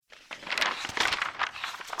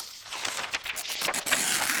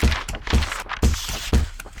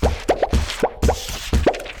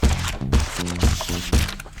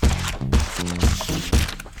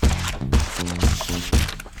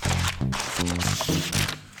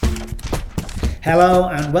Hello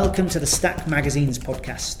and welcome to the Stack Magazine's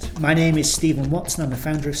podcast. My name is Stephen Watson, I'm the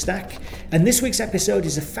founder of Stack, and this week's episode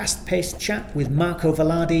is a fast-paced chat with Marco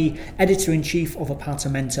Vallardi, editor-in-chief of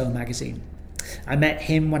Apartamento magazine. I met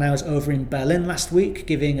him when I was over in Berlin last week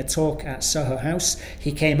giving a talk at Soho House.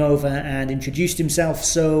 He came over and introduced himself,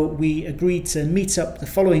 so we agreed to meet up the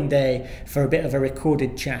following day for a bit of a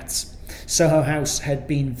recorded chat. Soho House had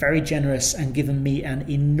been very generous and given me an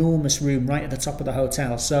enormous room right at the top of the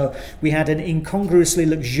hotel, so we had an incongruously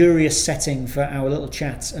luxurious setting for our little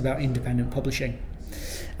chat about independent publishing.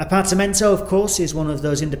 Apartamento, of course, is one of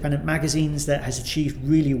those independent magazines that has achieved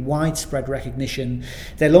really widespread recognition.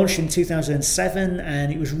 They launched in 2007,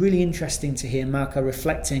 and it was really interesting to hear Marco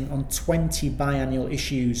reflecting on 20 biannual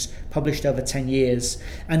issues published over 10 years,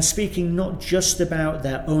 and speaking not just about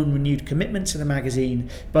their own renewed commitment to the magazine,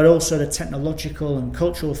 but also the technological and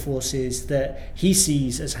cultural forces that he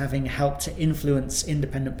sees as having helped to influence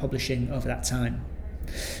independent publishing over that time.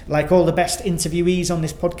 Like all the best interviewees on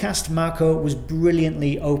this podcast, Marco was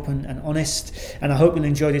brilliantly open and honest, and I hope you'll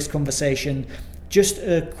enjoy this conversation. Just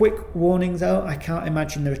a quick warning though, I can't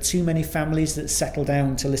imagine there are too many families that settle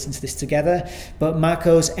down to listen to this together, but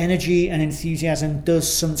Marco's energy and enthusiasm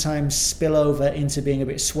does sometimes spill over into being a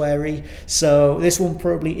bit sweary, so this one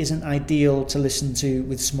probably isn't ideal to listen to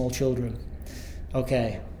with small children.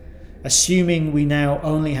 Okay, assuming we now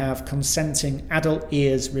only have consenting adult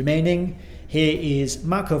ears remaining, here is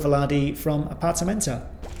Marco Vallardi from Apartamento.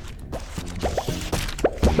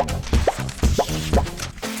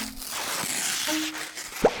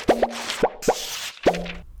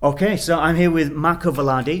 Okay, so I'm here with Marco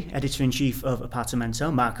Vallardi, editor-in-chief of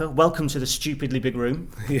Apartamento. Marco, welcome to the stupidly big room.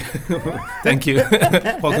 Yeah. Thank you.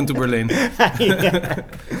 Welcome to Berlin.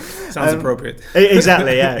 Sounds appropriate.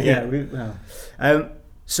 Exactly, yeah.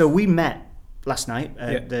 So we met last night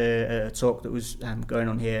at the talk that was going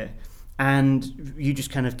on here. And you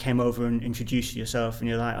just kind of came over and introduced yourself, and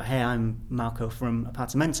you're like, oh, hey, I'm Marco from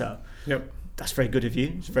Apartamento. Yep. That's very good of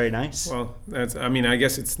you. It's very nice. Well, I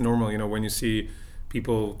guess it's normal, when you see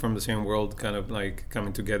people from the same world kind of like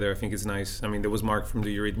coming together. I think it's nice. I mean, there was Mark from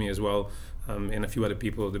the Eurythmy as well, and a few other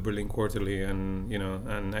people, the Berlin Quarterly,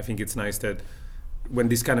 and I think it's nice that when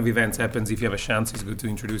this kind of events happens, if you have a chance, it's good to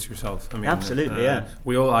introduce yourself. I mean, absolutely, yeah.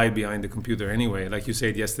 We all hide behind the computer anyway. Like you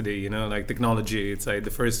said yesterday, like technology, it's like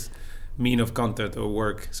the first mean of content or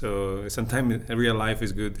work, so sometimes real life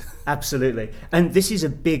is good. Absolutely. And this is a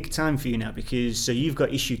big time for you now, because you've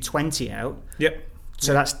got issue 20 out. Yep.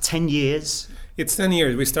 So that's 10 years. It's 10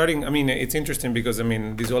 years. We're starting, it's interesting because,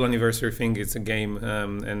 this whole anniversary thing, it's a game,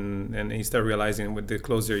 and you start realizing with the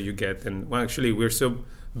closer you get, and well, actually we're so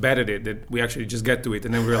bad at it that we actually just get to it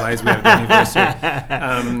and then realize we have the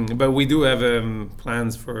anniversary. But we do have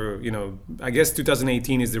plans for, I guess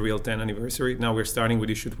 2018 is the real 10th anniversary. Now we're starting with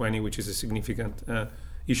issue 20, which is a significant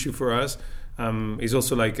issue for us. It's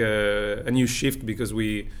also like a new shift because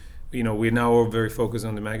we're now all very focused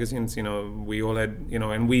on the magazines. We all had,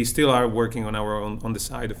 and we still are working on our own, on the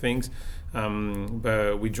side of things.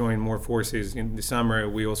 But we joined more forces in the summer.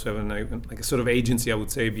 We also have a sort of agency, I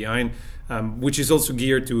would say, behind, which is also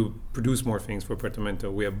geared to produce more things for Apartamento.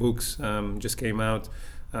 We have books just came out.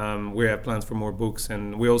 We have plans for more books,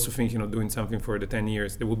 and we also think, doing something for the 10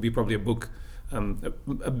 years. There will be probably a book,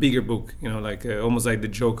 a bigger book, almost like the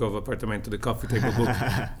joke of Apartamento, the coffee table book,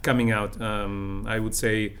 coming out. I would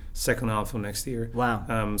say second half of next year.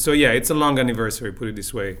 Wow. So yeah, it's a long anniversary, put it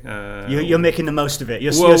this way. You're making the most of it.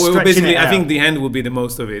 You're basically, it out. I think the end will be the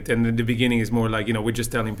most of it, and the beginning is more like, we're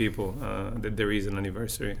just telling people that there is an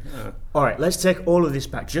anniversary. All right, let's take all of this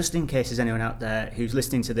back, just in case there's anyone out there who's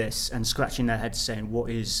listening to this and scratching their heads saying, what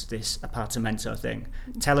is this Apartamento thing?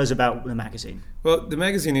 Tell us about the magazine. Well, the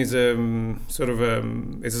magazine is it's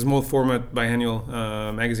a small format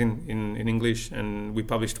biannual magazine in English, and we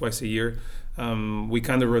publish twice a year. We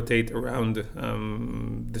kind of rotate around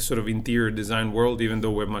the sort of interior design world, even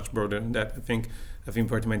though we're much broader than that. I think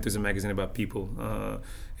Apartamento is a magazine about people,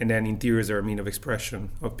 and then interiors are a mean of expression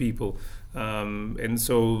of people, and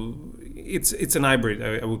so it's an hybrid.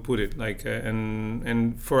 I would put it like,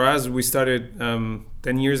 and for us, we started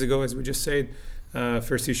 10 years ago, as we just said.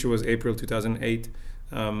 First issue was April 2008.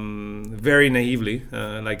 Very naively,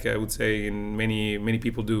 like I would say, in many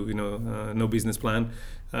people do, no business plan.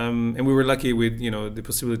 And we were lucky with, the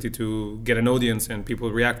possibility to get an audience and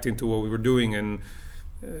people reacting to what we were doing. And,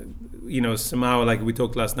 somehow, like we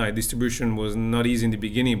talked last night, distribution was not easy in the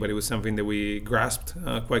beginning, but it was something that we grasped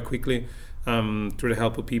quite quickly through the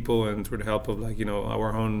help of people and through the help of,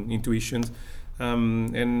 our own intuitions.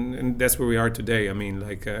 and that's where we are today. I mean,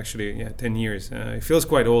 like actually, 10 years. It feels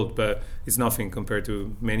quite old, but it's nothing compared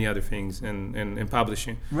to many other things and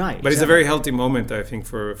publishing. Right. But it's a very healthy moment, I think,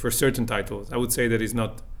 for certain titles. I would say that it's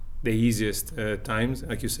not the easiest times,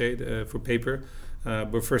 like you said, for paper,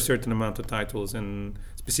 but for a certain amount of titles, and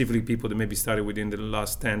specifically people that maybe started within the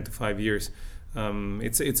last 10 to 5 years,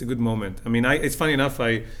 it's a good moment. I mean, it's funny enough,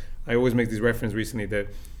 I always make this reference recently that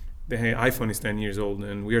the iPhone is 10 years old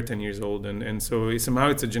and we are 10 years old, and so somehow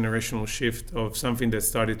it's a generational shift of something that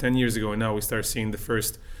started 10 years ago, and now we start seeing the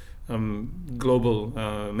first global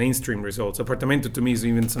mainstream results. Apartamento to me is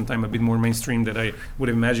even sometimes a bit more mainstream than I would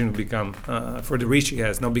imagine would become for the reach it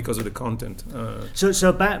has, not because of the content.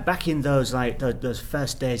 So back in those those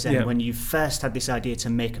first days then, Yeah. when you first had this idea to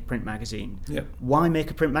make a print magazine, Yeah. why make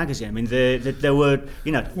a print magazine? I mean, there were,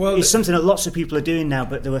 Well, it's something that lots of people are doing now,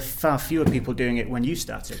 but there were far fewer people doing it when you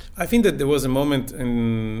started. I think that there was a moment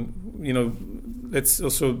in, let's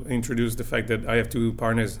also introduce the fact that I have two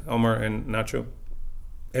partners, Omar and Nacho.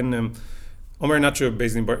 And Omar and Nacho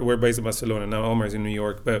were based in Barcelona. Now Omar is in New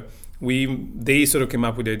York, but they sort of came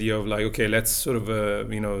up with the idea of like, okay, let's sort of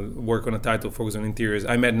work on a title, focus on interiors.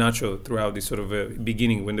 I met Nacho throughout this sort of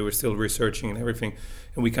beginning when they were still researching and everything,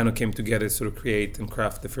 and we kind of came together to sort of create and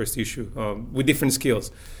craft the first issue with different skills.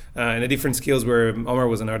 And the different skills were Omar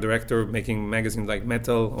was an art director making magazines like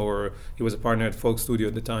Metal, or he was a partner at Folk Studio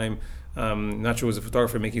at the time. Nacho was a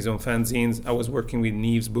photographer making his own fanzines. I was working with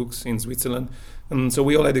Neves Books in Switzerland. So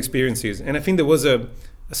we all had experiences. And I think there was a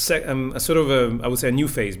sort of I would say a new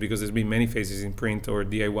phase, because there's been many phases in print or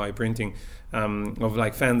DIY printing, of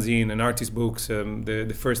like fanzine and artist books.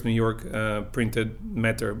 The first New York printed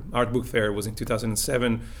Matter art book fair was in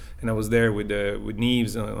 2007, and I was there with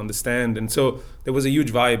Neves on the stand. And so there was a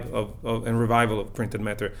huge vibe of and revival of printed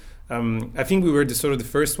matter. I think we were the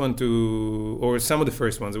first one to, or some of the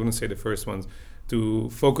first ones, I wouldn't say the first ones, to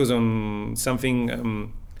focus on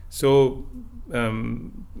something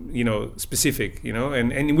specific,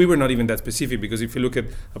 and we were not even that specific, because if you look at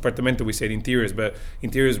Apartamento, we said interiors, but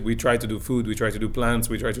interiors, we try to do food, we try to do plants,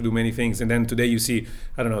 we try to do many things, and then today you see,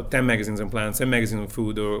 10 magazines on plants, 10 magazines on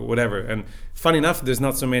food, or whatever. And fun enough, there's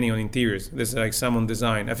not so many on interiors. There's like some on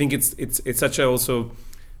design. I think it's such a also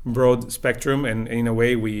broad spectrum, and in a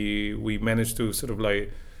way we managed to sort of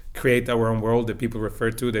like create our own world that people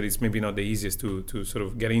refer to, that it's maybe not the easiest to sort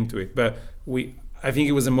of get into it. But I think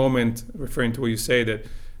it was a moment, referring to what you say, that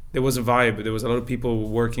there was a vibe. There was a lot of people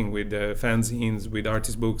working with fanzines, with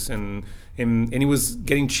artist books, and it was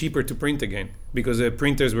getting cheaper to print again, because the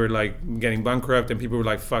printers were like getting bankrupt, and people were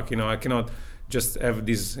like, fuck, I cannot just have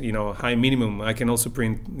this, high minimum. I can also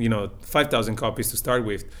print, 5,000 copies to start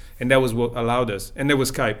with. And that was what allowed us. And there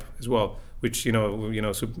was Skype as well, which, is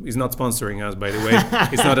not sponsoring us, by the way.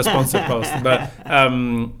 It's not a sponsored post. But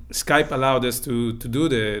Skype allowed us to do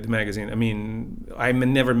the magazine. I mean, I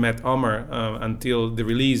never met Omar until the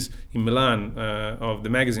release in Milan of the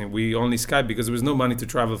magazine. We only Skyped because there was no money to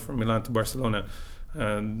travel from Milan to Barcelona.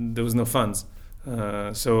 There was no funds.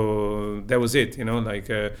 So that was it,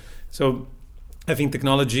 so I think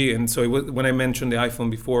technology, and so it was, when I mentioned the iPhone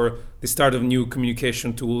before, the start of new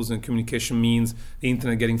communication tools and communication means, the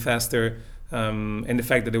internet getting faster, and the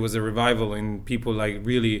fact that there was a revival in people like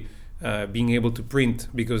really being able to print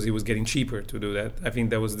because it was getting cheaper to do that. I think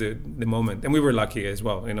that was the moment, and we were lucky as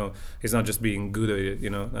well. It's not just being good at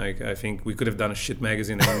it. I think we could have done a shit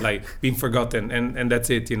magazine and like been forgotten, and that's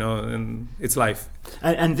it. And it's life.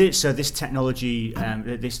 And this technology,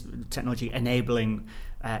 enabling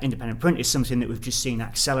independent print is something that we've just seen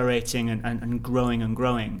accelerating and growing and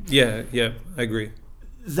growing. Yeah, I agree.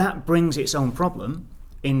 That brings its own problem,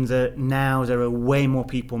 in that now there are way more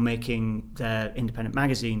people making their independent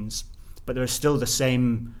magazines, but there are still the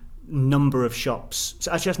same number of shops.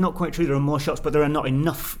 So actually, that's not quite true. There are more shops, but there are not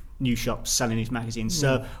enough new shops selling these magazines.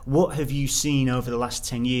 So what have you seen over the last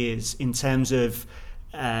 10 years in terms of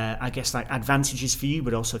I guess like advantages for you,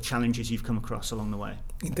 but also challenges you've come across along the way?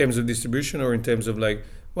 In terms of distribution, or in terms of like,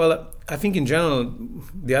 well, I think in general,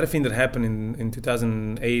 the other thing that happened in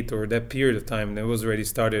 2008, or that period of time, that was already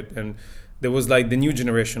started, and there was like the new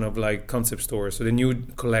generation of like concept stores, so the new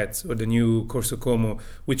Colette's or the new Corso Como,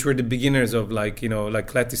 which were the beginners of like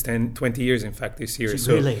Colette is 20 years in fact this year.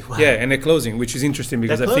 So really? Wow. Yeah, and they're closing, which is interesting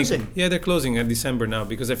because they're closing in December now,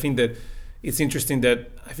 because I think that it's interesting that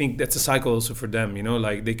I think that's a cycle also for them,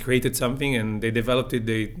 like they created something and they developed it,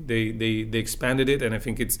 they expanded it, and I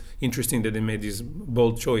think it's interesting that they made this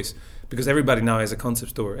bold choice, because everybody now has a concept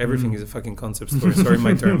store. Everything is a fucking concept store. Sorry,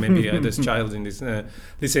 my term. Maybe there's child in this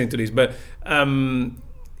listening to this, but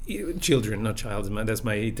children, not child. That's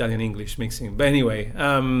my Italian English mixing. But anyway,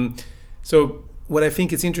 so what I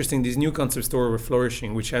think is interesting, these new concept stores were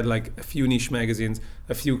flourishing, which had like a few niche magazines,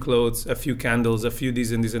 a few clothes, a few candles, a few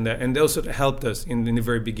this and this and that. And they also helped us in the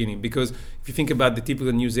very beginning, because if you think about the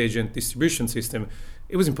typical newsagent distribution system,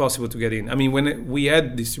 it was impossible to get in. I mean, when we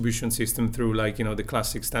had distribution system through like, the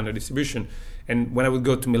classic standard distribution, and when I would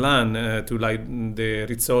go to Milan to like the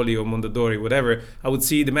Rizzoli or Mondadori, whatever, I would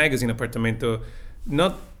see the magazine Appartamento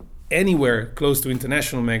not anywhere close to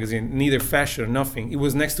international magazine, neither fashion or nothing. It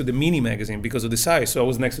was next to the Mini magazine because of the size. So I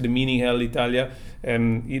was next to the Mini Hell Italia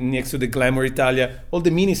and next to the Glamour Italia, all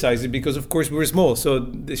the mini sizes, because of course we were small. So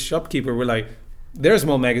the shopkeeper were like, they're a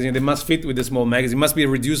small magazine, they must fit with the small magazine, it must be a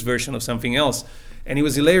reduced version of something else. And it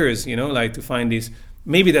was hilarious, like to find this.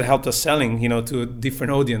 Maybe that helped us selling, to a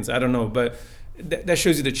different audience, I don't know. But that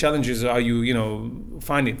shows you the challenges, how you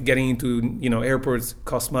find it. Getting into airports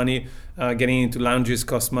costs money, getting into lounges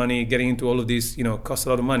costs money, getting into all of this costs a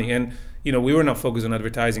lot of money. And we were not focused on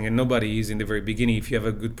advertising, and nobody is in the very beginning if you have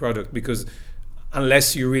a good product, because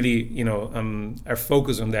unless you really are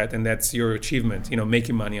focused on that and that's your achievement,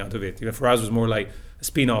 making money out of it. For us it was more like a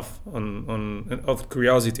spin-off of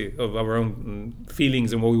curiosity, of our own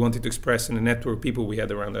feelings and what we wanted to express in the network of people we had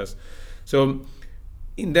around us. So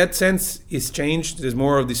in that sense, it's changed. There's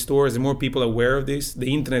more of these stores, and more people aware of this.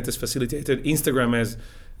 The internet has facilitated. Instagram has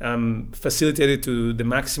facilitated to the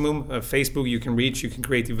maximum. Facebook, you can reach, you can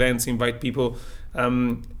create events, invite people.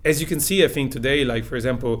 As you can see, I think today, like for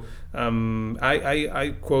example,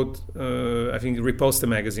 I quote, I think Riposte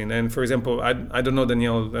magazine. And for example, I don't know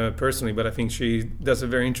Danielle personally, but I think she does a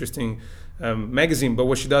very interesting magazine. But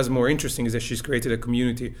what she does more interesting is that she's created a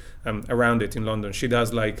community around it in London. She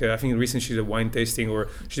does like I think recently she did a wine tasting, or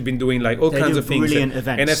she's been doing like all kinds of things. Brilliant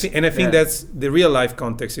events. And I think that's the real life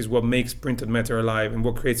context is what makes printed matter alive and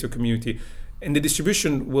what creates your community. And the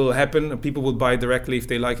distribution will happen. People will buy directly if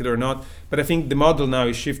they like it or not. But I think the model now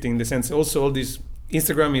is shifting in the sense also all these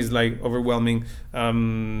Instagram is like overwhelming.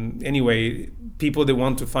 Anyway, people that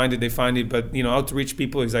want to find it, they find it. But how to reach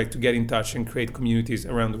people is like to get in touch and create communities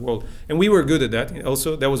around the world. And we were good at that.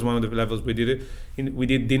 Also, that was one of the levels we did it. We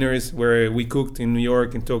did dinners where we cooked in New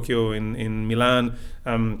York, in Tokyo, in Milan.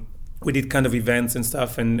 We did kind of events and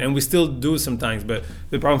stuff, and we still do sometimes. But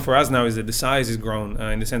the problem for us now is that the size is grown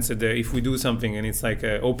in the sense that if we do something and it's like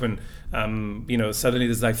open, suddenly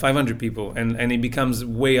there's like 500 people and it becomes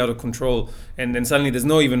way out of control. And then suddenly there's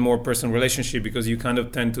no even more personal relationship because you kind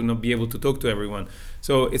of tend to not be able to talk to everyone.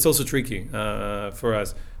 So it's also tricky for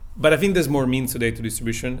us. But I think there's more means today to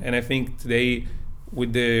distribution. And I think today,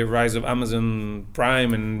 with the rise of Amazon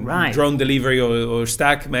Prime and drone delivery or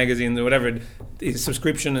Stack magazine or whatever,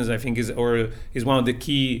 subscription is one of the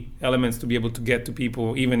key elements to be able to get to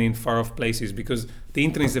people even in far off places, because the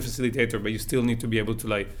internet is a facilitator, but you still need to be able to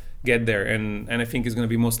like get there, and I think it's going to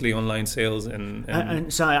be mostly online sales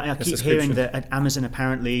and so I keep hearing that Amazon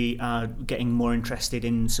apparently are getting more interested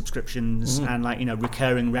in subscriptions and like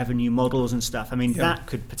recurring revenue models and stuff. I mean, that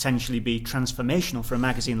could potentially be transformational for a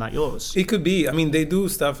magazine like yours. It could be. I mean, they do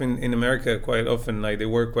stuff in America quite often, like they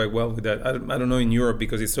work quite well with that. I don't know in Europe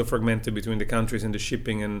because it's so fragmented between the countries and the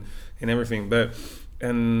shipping and everything, but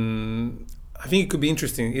I think it could be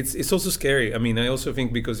interesting. It's also scary. I mean, I also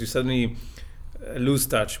think because you suddenly lose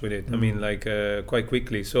touch with it. I mean, like quite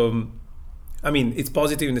quickly. So, I mean, it's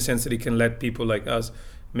positive in the sense that it can let people like us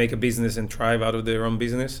make a business and thrive out of their own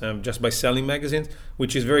business just by selling magazines,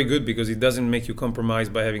 which is very good because it doesn't make you compromise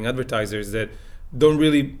by having advertisers that don't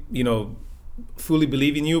really, fully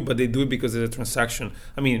believe in you, but they do it because it's a transaction.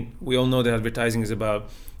 I mean, we all know that advertising is about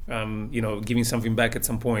giving something back at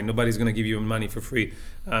some point. Nobody's going to give you money for free.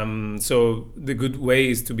 So the good way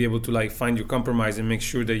is to be able to like find your compromise and make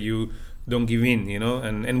sure that you don't give in,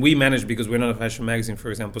 and we manage because we're not a fashion magazine,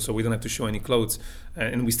 for example, so we don't have to show any clothes,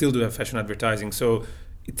 and we still do have fashion advertising. So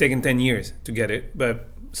it's taken 10 years to get it, but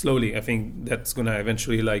slowly I think that's going to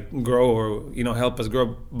eventually like grow or help us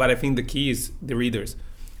grow. But I think the key is the readers.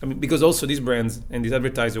 I mean, because also these brands and these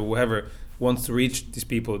advertisers, whoever wants to reach these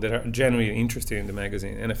people that are genuinely interested in the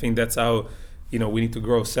magazine, and I think that's how we need to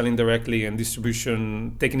grow, selling directly and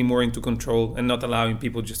distribution, taking it more into control and not allowing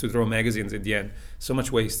people just to throw magazines at the end. So much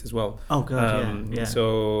waste as well. Oh, God, yeah.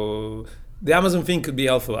 So the Amazon thing could be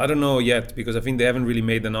helpful. I don't know yet because I think they haven't really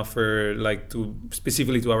made an offer like to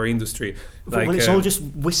specifically to our industry. Like, well, it's all just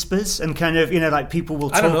whispers and kind of, like people will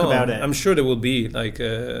talk about it. I'm sure there will be like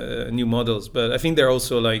new models, but I think they're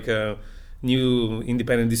also like new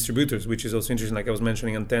independent distributors, which is also interesting. Like I was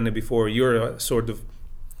mentioning Antenne before, you're a sort of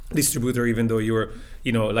distributor, even though you're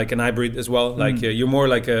like an hybrid as well. Like you're more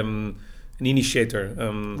like an initiator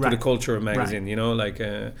to the culture of magazine, you know, like,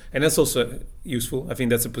 and that's also useful. I think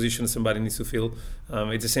that's a position somebody needs to fill.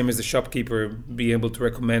 It's the same as the shopkeeper be able to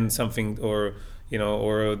recommend something, or you know,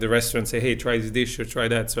 or the restaurant say, hey, try this dish or try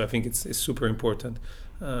that. So I think it's super important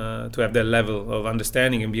to have that level of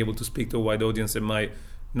understanding and be able to speak to a wide audience that might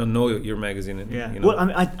not know your magazine. And, yeah. You know. Well,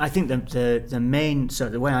 I think the main, so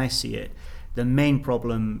the way I see it, the main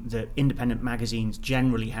problem that independent magazines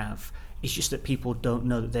generally have is just that people don't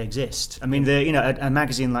know that they exist. I mean, a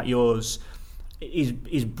magazine like yours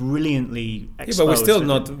is brilliantly exposed. Yeah, but we're still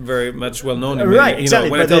not very much well known. Right,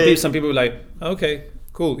 exactly. When I tell people, some people are like, okay,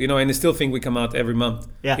 cool, you know, and they still think we come out every month.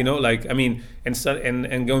 Yeah. You know, like, I mean,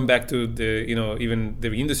 and going back to the, you know, even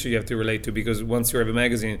the industry you have to relate to, because once you have a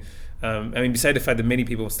magazine, I mean, beside the fact that many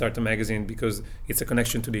people start a magazine because it's a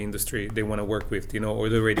connection to the industry they want to work with, you know, or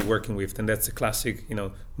they're already working with, and that's a classic, you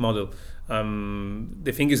know, model.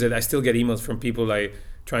 The thing is that I still get emails from people like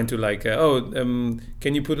trying to like,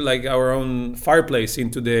 can you put like our own fireplace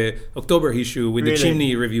into the October issue with the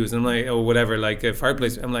chimney reviews? And I'm like, or whatever, like a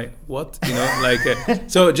fireplace. I'm like, what? You know, like,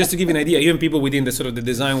 so just to give you an idea, even people within the sort of the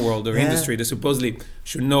design world or industry that supposedly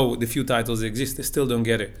should know the few titles that exist, they still don't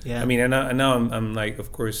get it. Yeah. I mean, and now I'm like,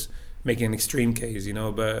 of course, making an extreme case, you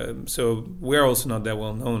know, but so we're also not that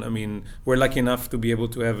well known. I mean, we're lucky enough to be able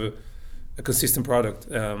to have a consistent product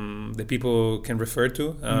that people can refer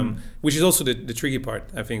to, which is also the tricky part.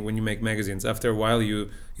 I think when you make magazines, after a while, you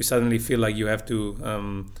suddenly feel like you have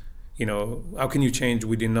to, you know, how can you change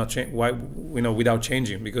without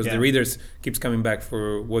changing? Because the readers keeps coming back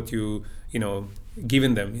for what you know,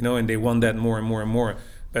 given them, you know, and they want that more and more and more.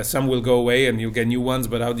 But some will go away and you'll get new ones,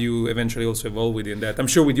 but how do you eventually also evolve within that? I'm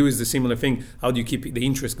sure with you is the similar thing. How do you keep the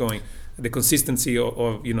interest going, the consistency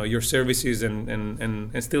of you know, your services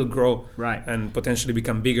and still grow, right, and potentially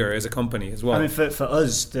become bigger as a company as well? I mean, for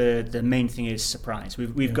us, the main thing is surprise.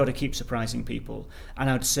 We've got to keep surprising people, and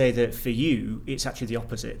I would say that for you, it's actually the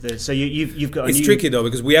opposite. So you've got. It's tricky though,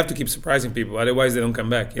 because we have to keep surprising people, otherwise they don't come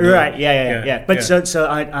back. You know? Right? Yeah. But so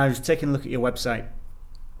I was taking a look at your website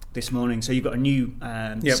this morning. So you've got a new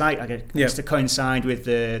site, I guess, to coincide with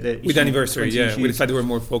the with the anniversary. Yeah, we decided we're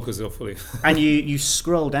more focused, hopefully. And you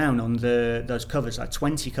scroll down on those covers, like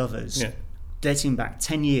 20 covers, dating back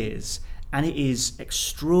 10 years, and it is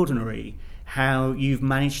extraordinary how you've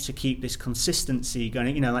managed to keep this consistency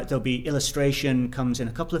going. You know, like there'll be illustration comes in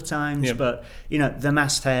a couple of times, but you know, the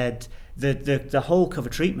masthead, the whole cover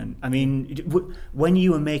treatment. I mean, when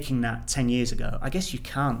you were making that 10 years ago, I guess you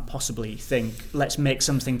can't possibly think, let's make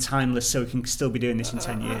something timeless so we can still be doing this in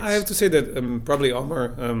 10 years. I have to say that probably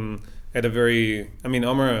Omar had a very, I mean,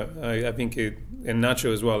 Omar, I think, and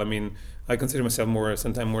Nacho as well. I mean, I consider myself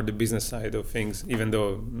sometimes more the business side of things, even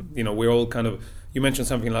though, you know, we're all kind of, you mentioned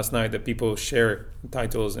something last night that people share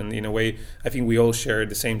titles, and in a way, I think we all share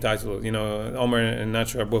the same title. You know, Omar and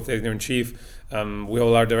Nacho are both editor-in-chief. We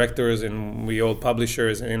all are directors and we all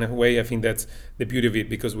publishers. And in a way, I think that's the beauty of it,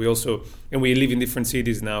 because we also, and we live in different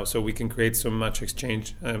cities now, so we can create so much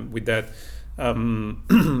exchange with that.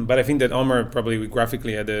 But I think that Omar probably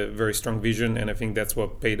graphically had a very strong vision, and I think that's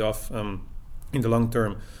what paid off in the long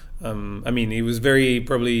term. I mean, it was very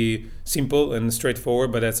probably simple and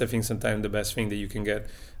straightforward, but that's, I think, sometimes the best thing that you can get,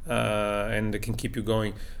 and that can keep you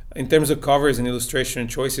going. In terms of covers and illustration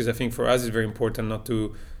choices, I think for us it's very important not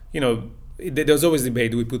to, you know, there's always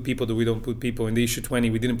debate, do we put people, do we don't put people? In the issue 20,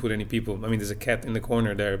 we didn't put any people. I mean, there's a cat in the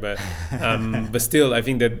corner there, but but still, I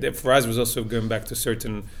think that for us was also going back to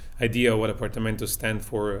certain idea of what Apartamentos stand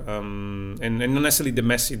for, and not necessarily the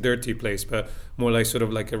messy, dirty place, but more like sort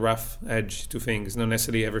of like a rough edge to things, not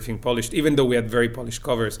necessarily everything polished, even though we had very polished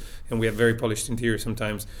covers and we have very polished interior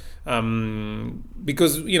sometimes,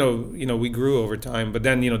 because you know we grew over time, but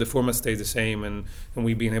then, you know, the format stays the same, and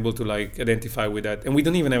we've been able to like identify with that, and we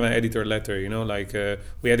don't even have an editor letter, you know, like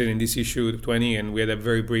we had it in this issue 20, and we had a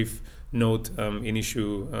very brief note in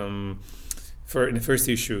issue in the first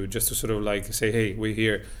issue, just to sort of like say, hey, we're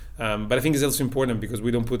here. But I think it's also important because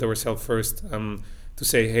we don't put ourselves first to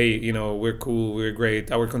say, hey, you know, we're cool, we're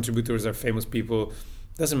great, our contributors are famous people.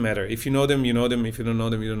 Doesn't matter. If you know them, you know them. If you don't know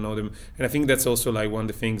them, you don't know them. And I think that's also like one of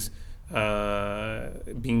the things,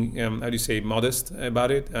 being how do you say, modest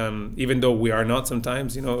about it. Even though we are not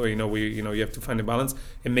sometimes, you have to find a balance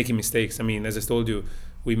and making mistakes. I mean, as I told you,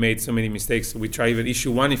 we made so many mistakes. We tried even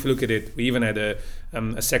issue 1, if you look at it, we even had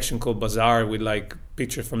a section called Bazaar with like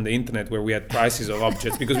pictures from the internet where we had prices of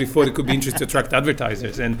objects because we thought it could be interesting to attract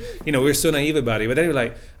advertisers. And, you know, we're so naive about it. But then we're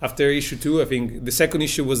like, after issue 2, I think the second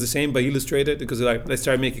issue was the same but illustrated, because we're like, let's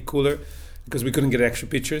try to make it cooler, because we couldn't get extra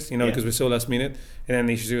pictures, you know, because we're so last minute. And then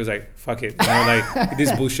issue 2 was like, fuck it, you know, like,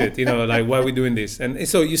 this bullshit, you know, like, why are we doing this? And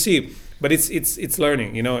so you see, but it's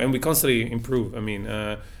learning, and we constantly improve. I mean,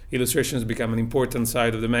 illustrations become an important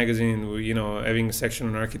side of the magazine. Having a section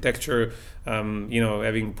on architecture,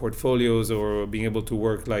 having portfolios, or being able to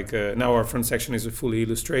work like now our front section is fully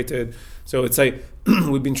illustrated. So it's like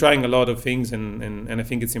we've been trying a lot of things, and I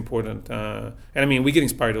think it's important. And I mean, we get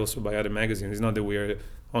inspired also by other magazines. It's not that we're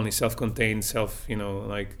only self-contained,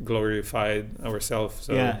 glorified ourselves.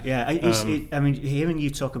 So, yeah. I mean, hearing you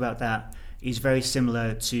talk about that is very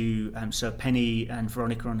similar to so Penny and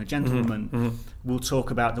Veronica on The Gentlewoman will talk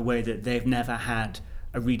about the way that they've never had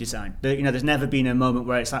a redesign. There's never been a moment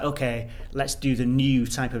where it's like, okay, let's do the new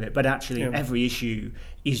type of it, but actually every issue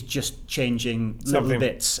is just changing little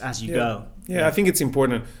bits as you go. Yeah, I think it's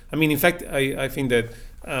important. I mean, in fact, I think that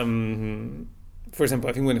for example,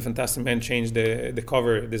 I think when the Fantastic Man changed the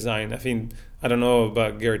cover design, I don't know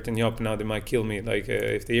about Garrett and Yop now, they might kill me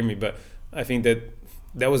if they hear me, but I think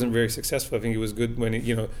that wasn't very successful. I think it was good when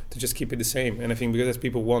to just keep it the same. And I think because that's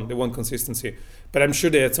people they want consistency. But I'm sure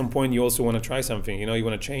that at some point you also want to try something. You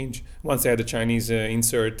want to change. Once they had the Chinese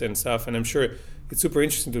insert and stuff, and I'm sure it's super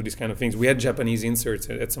interesting to do these kind of things. We had Japanese inserts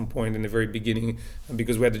at some point in the very beginning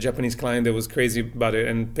because we had the Japanese client that was crazy about it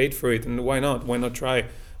and paid for it. And why not? Why not try?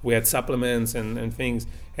 We had supplements and things.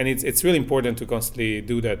 And it's really important to constantly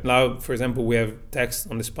do that. Now, for example, we have text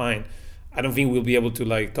on the spine. I don't think we'll be able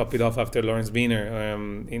to top it off after Lawrence Biener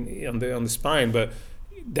on the spine, but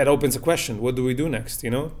that opens a question: what do we do next?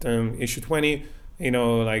 Issue 20.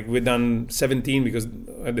 We've done 17 because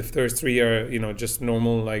the first 3 are just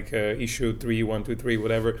normal issue 3, 1, 2, 3,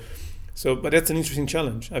 whatever. So, but that's an interesting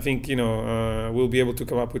challenge. I think we'll be able to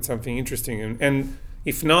come up with something interesting, and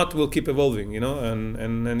if not, we'll keep evolving.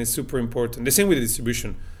 And it's super important. The same with the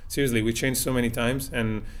distribution. Seriously, we changed so many times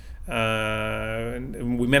and.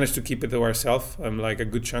 We managed to keep it to ourselves, a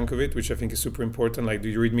good chunk of it, which I think is super important. Like Do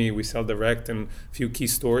You Read Me? We sell direct and a few key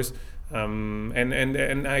stores, and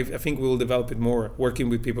I think we will develop it more, working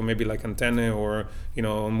with people maybe like Antenne or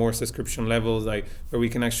on more subscription levels, where we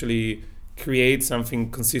can actually create something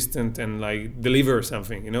consistent and deliver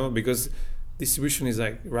something, because distribution is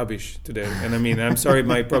rubbish today. And I mean, I'm sorry,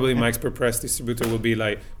 probably my Expert Press distributor will be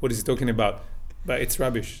like, what is he talking about? But it's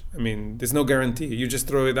rubbish. I mean, there's no guarantee. You just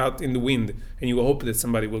throw it out in the wind and you hope that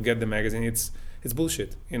somebody will get the magazine. It's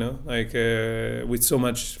bullshit, with so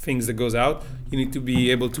much things that goes out, you need to be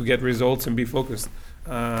able to get results and be focused.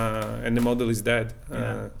 And the model is dead.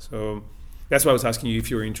 So that's why I was asking you if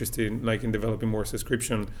you were interested in developing more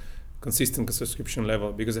consistent subscription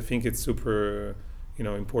level, because I think it's super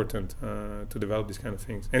important to develop these kind of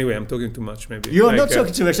things. Anyway, I'm talking too much. Maybe you're not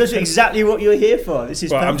talking too much. That's exactly what you're here for. This is.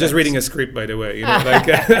 Well, I'm just reading a script, by the way.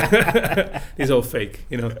 It's all fake.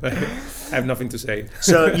 I have nothing to say.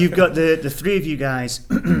 So you've got the three of you guys.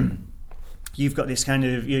 You've got this kind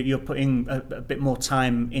of you're putting a bit more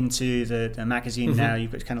time into the magazine now.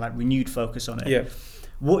 You've got kind of renewed focus on it. Yeah.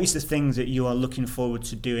 What is the thing that you are looking forward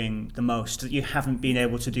to doing the most that you haven't been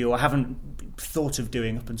able to do or haven't thought of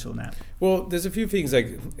doing up until now? Well, there's a few things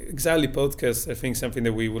exactly podcasts. I think something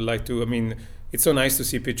that we would like to. I mean, it's so nice to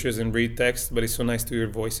see pictures and read text, but it's so nice to hear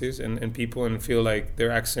voices and people and feel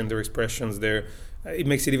their accent, their expressions, it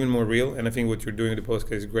makes it even more real. And I think what you're doing with the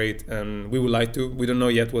podcast is great. And we would like to. We don't know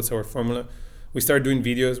yet what's our formula. We started doing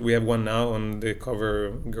videos. We have one now on the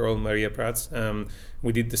cover girl, Maria Prats.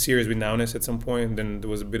 We did the series with Nowness at some point. Then there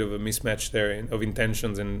was a bit of a mismatch there of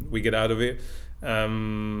intentions, and we get out of it.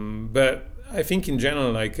 But I think in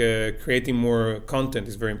general, creating more content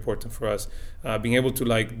is very important for us. Being able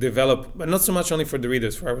to develop, but not so much only for the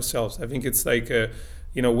readers, for ourselves. I think it's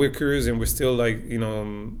we're curious and we're still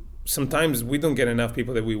sometimes we don't get enough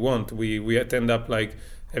people that we want. We end up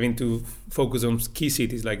having to focus on key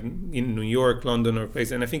cities like in New York, London, or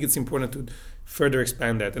places. And I think it's important to further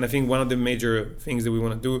expand that. And I think one of the major things that we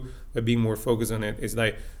want to do by being more focused on it is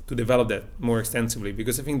to develop that more extensively,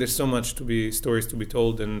 because I think there's so much stories to be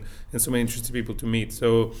told and so many interesting people to meet.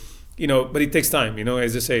 So, but it takes time,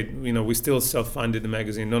 as I said, we still self-funded the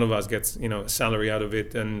magazine. None of us gets, a salary out of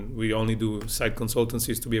it, and we only do side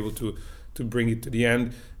consultancies to be able to bring it to the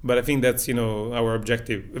end. But I think that's, our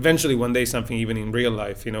objective. Eventually, one day, something even in real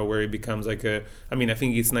life, where it becomes I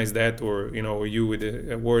think it's nice that, or you with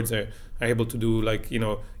the awards are able to do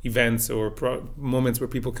events or moments where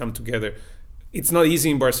people come together. It's not easy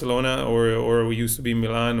in Barcelona or we used to be in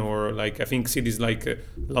Milan, or I think cities like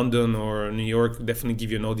London or New York definitely give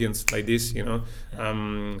you an audience like this,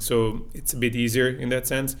 so it's a bit easier in that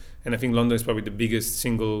sense. And I think London is probably the biggest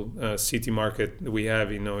single city market that we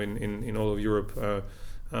have, in all of Europe.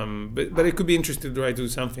 But it could be interesting to try to do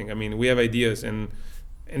something. I mean, we have ideas and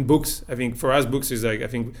books. I think for us, books is I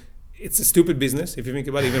think it's a stupid business if you think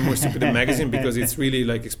about it, even more stupid than magazine, because it's really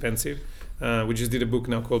like expensive. We just did a book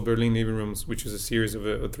now called Berlin Living Rooms, which is a series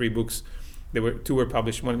of 3 books. Two were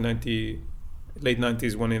published, one in late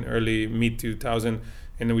 90s, one in early mid 2000,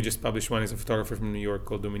 and then we just published one as a photographer from New York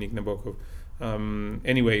called Dominique Nabokov.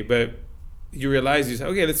 Anyway, but you realize, you say,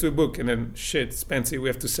 okay, let's do a book, and then shit, it's expensive, we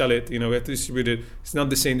have to sell it, we have to distribute it. It's not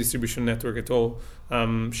the same distribution network at all.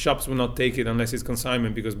 Shops will not take it unless it's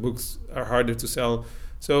consignment, because books are harder to sell.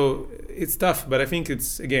 So it's tough, but I think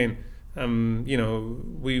it's, again,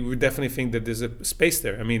 we definitely think that there's a space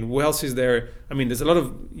there. I mean, who else is there? I mean, there's a lot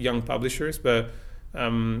of young publishers, but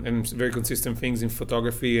and very consistent things in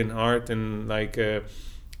photography and art, and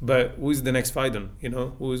but who's the next Phaidon?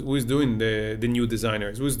 Who's doing the new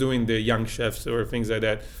designers? Who's doing the young chefs or things like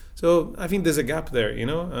that? So I think there's a gap there,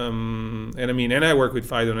 and I mean, and I work with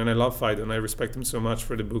Phaidon, and I love Phaidon. I respect them so much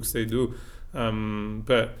for the books they do,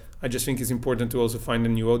 but I just think it's important to also find a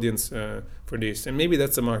new audience for this, and maybe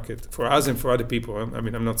that's a market for us and for other people. I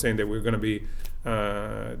mean, I'm not saying that we're going to be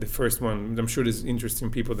the first one. I'm sure there's interesting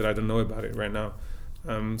people that I don't know about it right now.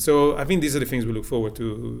 So I think these are the things we look forward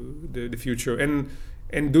to, the future,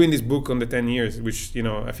 and doing this book on the 10 years, which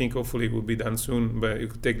I think hopefully will be done soon, but it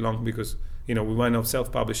could take long because we might not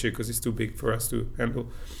self-publish it because it's too big for us to handle.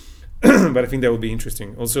 But I think that will be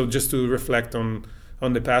interesting. Also, just to reflect on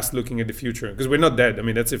the past, looking at the future, because we're not dead. I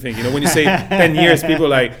mean, that's the thing. When you say 10 years, people are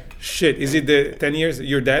like, shit, is it the 10 years?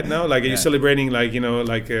 You're dead now? Like, are you celebrating,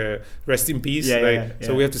 rest in peace?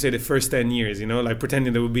 So we have to say the first 10 years, like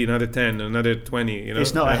pretending there will be another 10, another 20,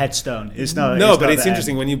 It's not a headstone. It's not. No, but not it's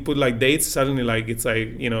interesting when you put like dates, suddenly it's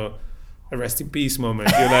like, a rest in peace moment.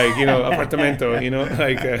 You're like,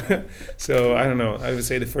 apartamento, so I don't know. I would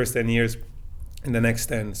say the first 10 years and the next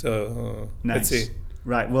 10. So nice. Let's see.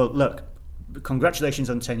 Right. Well, look, congratulations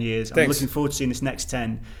on 10 years. Thanks. I'm looking forward to seeing this next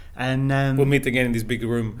 10. And we'll meet again in this big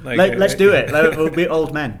room. Let's do it. We'll be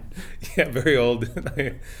old men. Yeah, very old.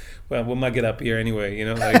 Well, we'll mug it up here anyway,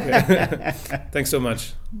 Thanks so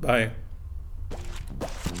much. Bye.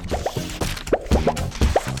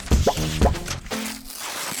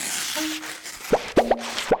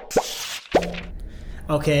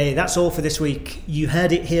 Okay, that's all for this week. You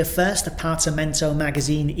heard it here first. Apartamento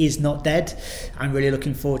magazine is not dead. I'm really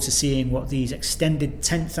looking forward to seeing what these extended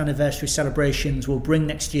 10th anniversary celebrations will bring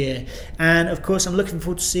next year. And of course, I'm looking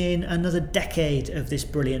forward to seeing another decade of this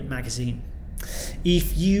brilliant magazine.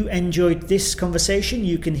 If you enjoyed this conversation,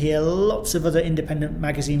 you can hear lots of other independent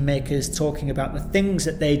magazine makers talking about the things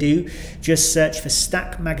that they do. Just search for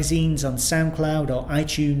Stack Magazines on SoundCloud or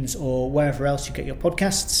iTunes or wherever else you get your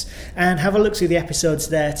podcasts, and have a look through the episodes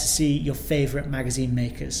there to see your favourite magazine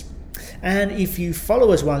makers. And if you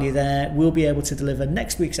follow us while you're there, we'll be able to deliver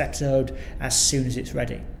next week's episode as soon as it's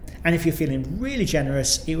ready. And if you're feeling really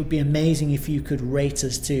generous, it would be amazing if you could rate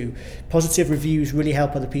us too. Positive reviews really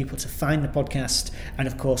help other people to find the podcast. And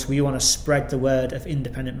of course, we want to spread the word of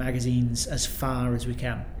independent magazines as far as we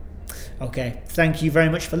can. Okay, thank you very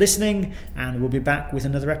much for listening, and we'll be back with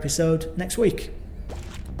another episode next week.